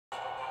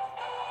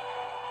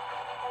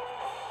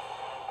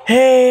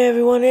Hey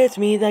everyone, it's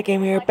me, That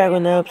Game here, back with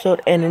another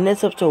episode, and in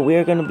this episode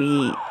we're going to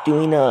be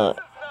doing a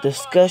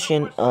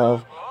discussion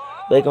of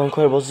LEGO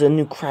Incredibles, the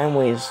new Crime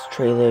Waves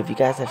trailer, if you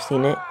guys have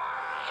seen it.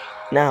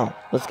 Now,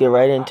 let's get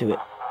right into it.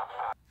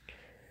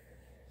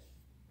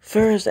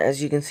 First,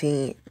 as you can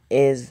see,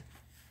 is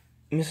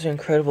Mr.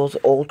 Incredible's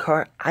old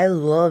car. I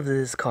love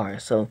this car,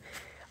 so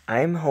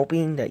I'm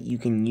hoping that you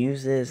can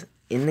use this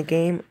in the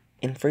game,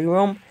 in free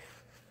roam.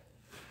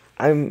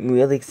 I'm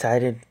really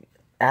excited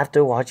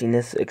after watching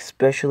this,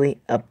 especially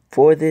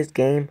for this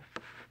game.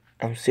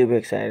 I'm super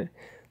excited.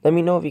 Let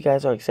me know if you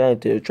guys are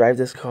excited to drive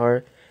this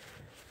car.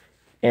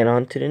 And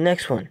on to the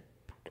next one.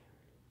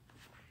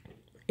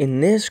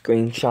 In this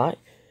screenshot,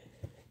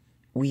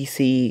 we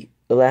see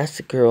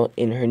Elastigirl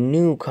in her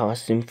new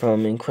costume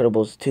from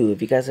Incredibles 2.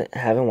 If you guys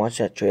haven't watched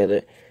that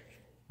trailer,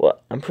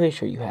 well, I'm pretty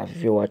sure you have if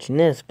you're watching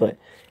this. But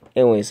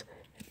anyways,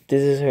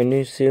 this is her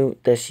new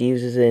suit that she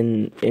uses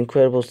in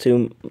Incredibles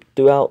 2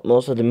 throughout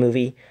most of the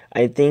movie,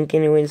 I think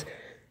anyways.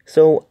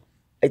 So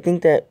I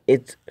think that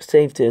it's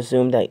safe to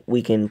assume that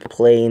we can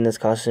play in this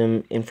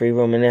costume in free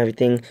roam and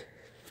everything.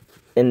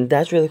 And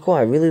that's really cool.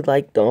 I really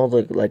like all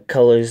the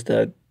colors,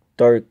 the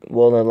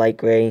light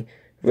gray,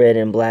 red,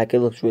 and black.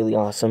 It looks really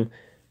awesome.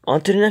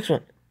 On to the next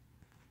one.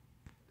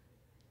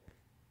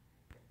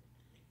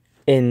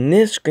 In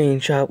this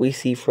screenshot, we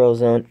see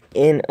Frozone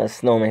in a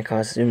snowman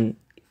costume,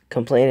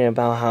 complaining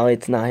about how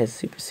it's not his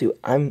super suit.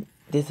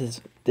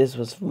 This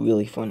was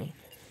really funny.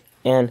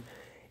 And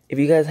if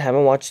you guys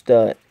haven't watched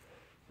the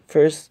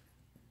first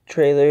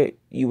trailer,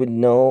 you would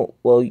know,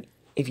 well,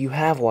 if you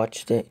have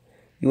watched it,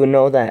 you would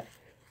know that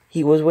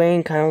he was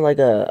wearing kind of like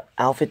a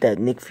outfit that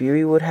Nick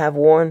Fury would have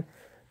worn,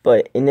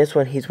 but in this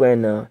one he's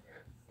wearing the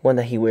one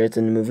that he wears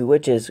in the movie,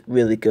 which is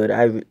really good.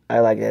 I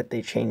like that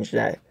they changed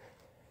that.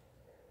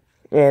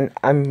 And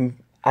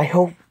I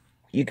hope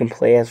you can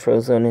play as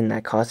Frozone in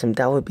that costume.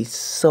 That would be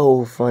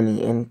so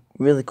funny and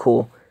really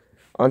cool.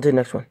 On to the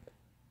next one.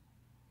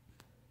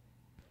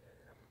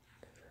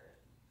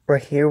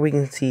 Right here we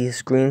can see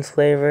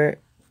Screenslaver,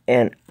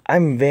 and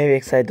I'm very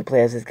excited to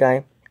play as this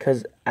guy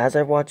because as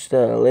I watched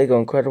the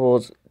LEGO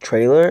Incredibles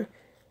trailer,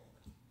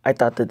 I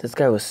thought that this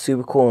guy was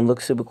super cool and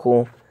looked super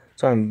cool.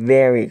 So I'm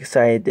very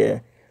excited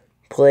to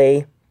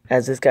play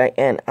as this guy.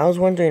 And I was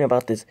wondering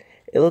about this.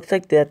 It looks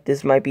like that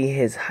this might be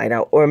his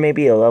hideout or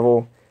maybe a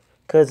level,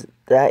 because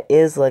that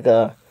is like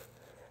a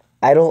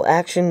idle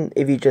action.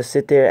 If you just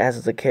sit there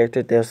as a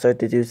character, they'll start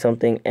to do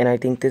something, and I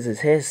think this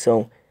is his.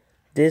 So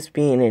this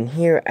being in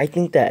here, I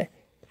think that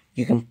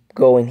you can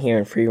go in here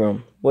in free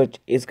roam, which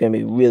is going to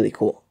be really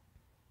cool.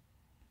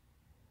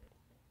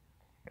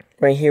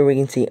 Right here we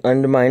can see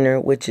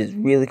Underminer, which is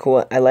really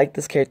cool. I like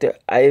this character.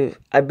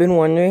 I've been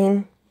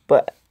wondering,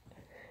 but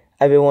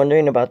I've been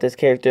wondering about this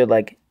character,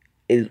 like,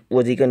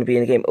 was he going to be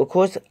in the game? Of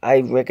course, I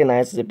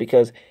recognize it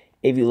because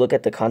if you look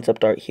at the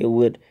concept art, he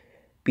would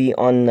be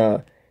on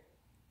the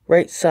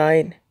right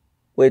side,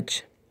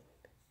 which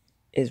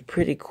is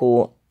pretty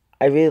cool.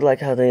 I really like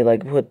how they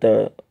put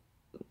the,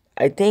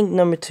 I think,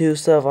 number 2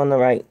 stuff on the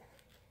right,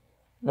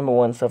 number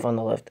 1 stuff on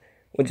the left,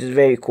 which is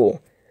very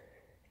cool.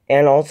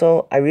 And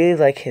also, I really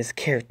like his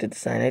character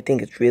design. I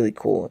think it's really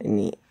cool and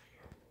neat.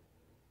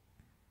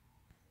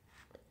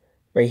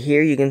 Right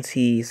here, you can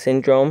see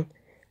Syndrome,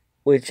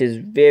 which is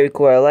very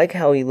cool. I like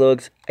how he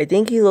looks. I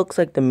think he looks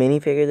like the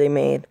minifigure they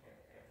made,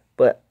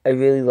 but I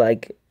really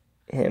like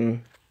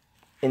him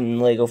in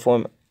Lego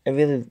form. I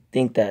really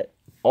think that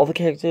all the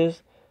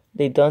characters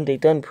they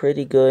done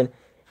pretty good,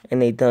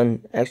 and they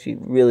done actually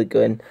really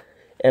good.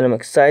 And I'm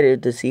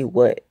excited to see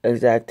what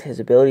exact his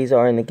abilities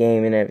are in the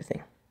game and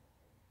everything.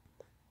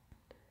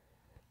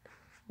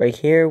 Right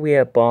here we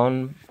have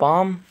Bomb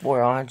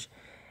Voyage.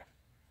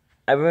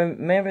 I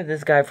remember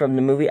this guy from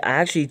the movie. I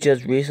actually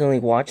just recently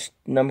watched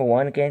number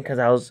 1 again because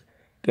I was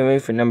getting ready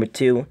for number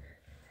 2.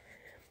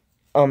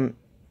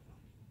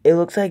 It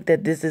looks like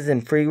that this is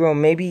in free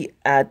roam, maybe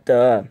at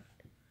the,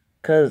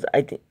 because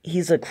I think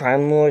he's a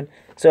crime lord,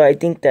 so I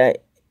think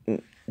that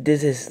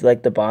this is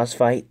like the boss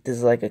fight. This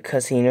is like a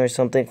cutscene or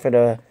something for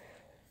the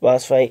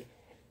boss fight,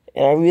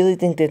 and I really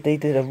think that they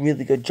did a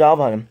really good job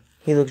on him.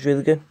 He looks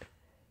really good.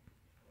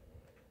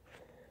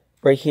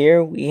 Right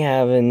here we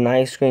have a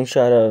nice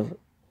screenshot of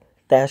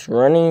Dash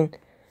running.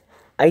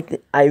 I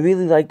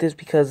really like this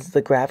because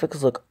the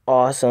graphics look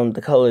awesome,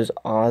 the colors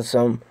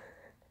awesome,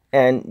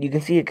 and you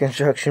can see a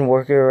construction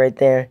worker right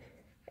there,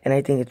 and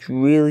I think it's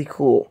really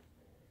cool.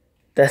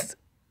 That's,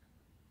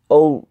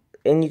 oh,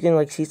 and you can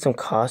like see some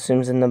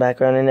costumes in the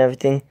background and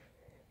everything,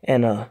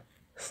 and a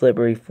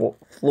slippery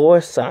floor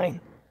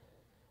sign.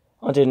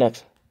 On to the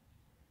next.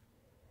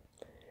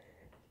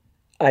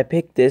 I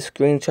picked this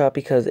screenshot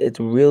because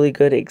it's a really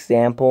good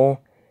example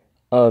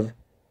of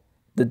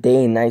the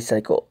day and night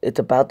cycle. It's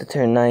about to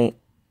turn night,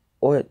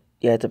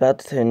 it's about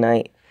to turn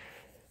night,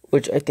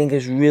 which I think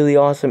is really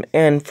awesome.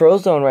 And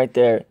Frozone right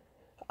there,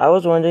 I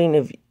was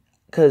wondering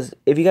because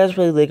if you guys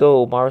play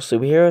Lego Marvel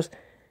Superheroes,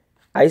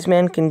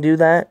 Iceman can do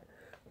that,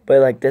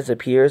 but like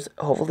disappears.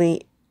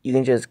 Hopefully you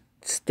can just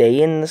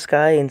stay in the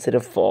sky instead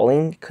of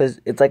falling, because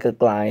it's like a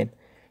glide.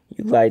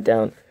 You glide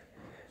down.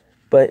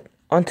 But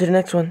on to the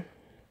next one.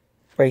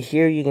 Right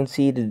here you can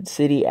see the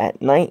city at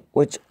night,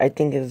 which I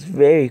think is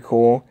very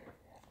cool.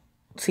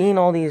 Seeing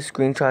all these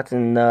screenshots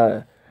in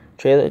the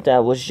trailer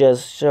that was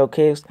just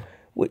showcased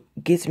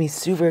gets me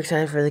super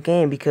excited for the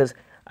game, because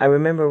I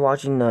remember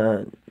watching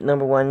the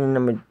number one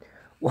and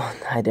well,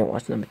 I didn't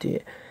watch number 2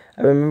 yet.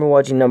 I remember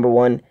watching number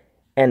 1,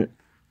 and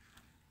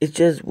it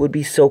just would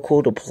be so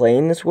cool to play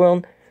in this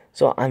world.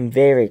 So I'm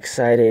very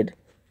excited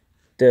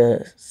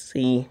to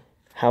see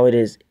how it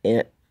is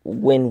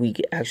when we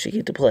actually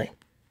get to play.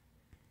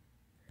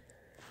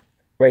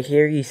 Right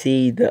here you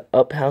see the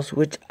up house,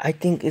 which I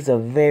think is a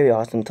very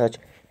awesome touch.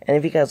 And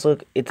if you guys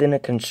look, it's in a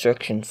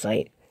construction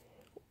site.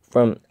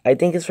 I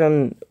think it's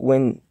from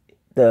when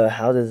the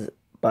houses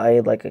by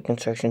like a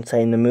construction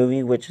site in the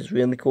movie, which is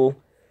really cool.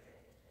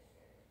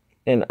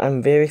 And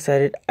I'm very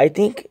excited. I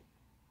think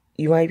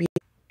you might be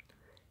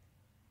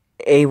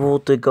able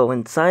to go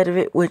inside of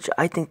it, which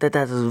I think that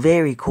is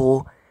very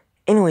cool.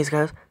 Anyways,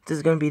 guys, this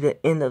is going to be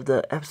the end of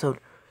the episode.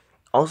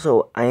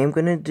 Also, I am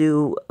going to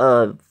do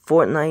a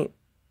Fortnite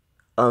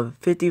of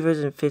 50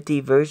 versus 50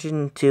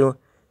 version 2.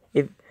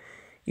 If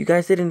you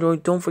guys did enjoy,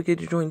 don't forget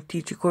to join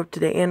Teacher Corp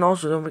today. And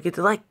also, don't forget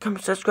to like,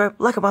 comment, subscribe,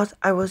 like a boss.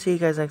 I will see you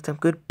guys next time.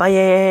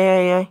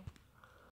 Goodbye.